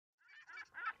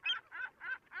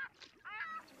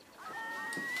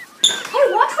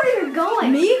we're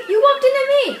going. Me? You walked into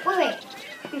me. Wait.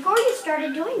 Before you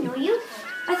started, do I know you?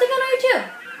 I think I know you too.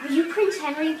 Are you Prince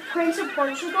Henry, Prince of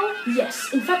Portugal?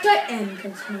 Yes, in fact I am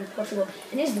Prince Henry of Portugal,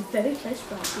 and it is the very place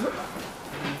where I grew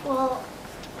up. Well,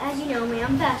 as you know me,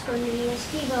 I'm Vasco,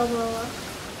 Nunez, Balboa,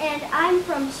 and I'm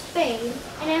from Spain,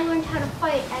 and I learned how to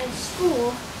fight at a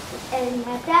school, and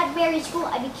at that very school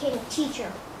I became a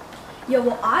teacher. Yeah,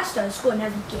 well, I started school in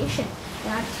navigation,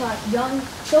 and I taught young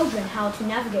children how to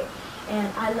navigate,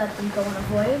 and I let them go on a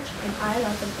voyage, and I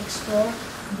let them explore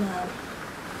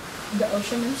the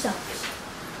ocean themselves.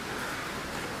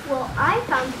 Well, I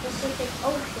found the Pacific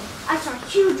Ocean. I saw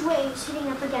huge waves hitting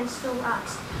up against the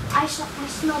rocks. I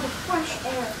smelled the fresh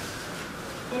air,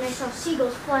 and I saw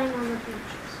seagulls flying on the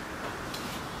beaches.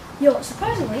 Yo,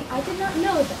 surprisingly, I did not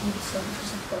know that you could swim in the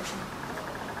Pacific Ocean.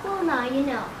 Well, now you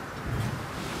know.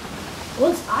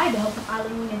 Once Idaho, an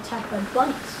island being attacked by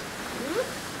bunnies.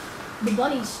 The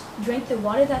bunnies drank the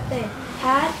water that they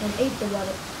had and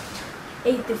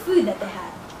ate the food that they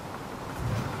had.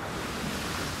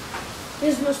 It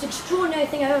was the most extraordinary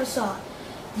thing I ever saw.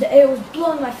 The air was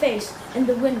blowing in my face and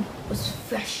the wind was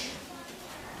fresh.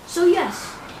 So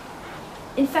yes,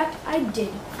 in fact, I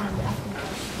did find the African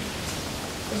coast.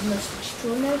 It was the most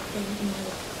extraordinary thing in my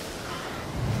life.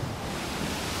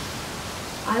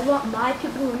 I want my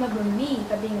people to remember me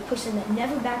by being a person that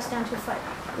never backs down to a fight.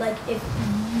 Like if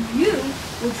you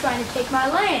were trying to take my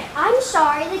land. I'm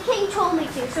sorry, the king told me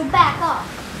to, so back off.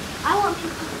 I want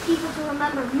people to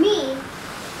remember me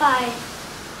by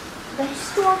the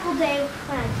historical day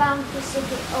when I found the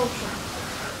Pacific Ocean.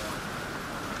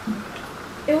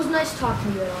 It was nice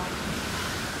talking to you at all.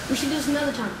 We should do this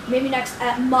another time. Maybe next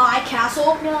at my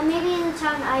castle. No, maybe in the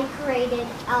town I created,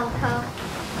 Alco.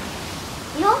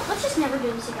 You know, let's just never do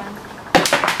this again.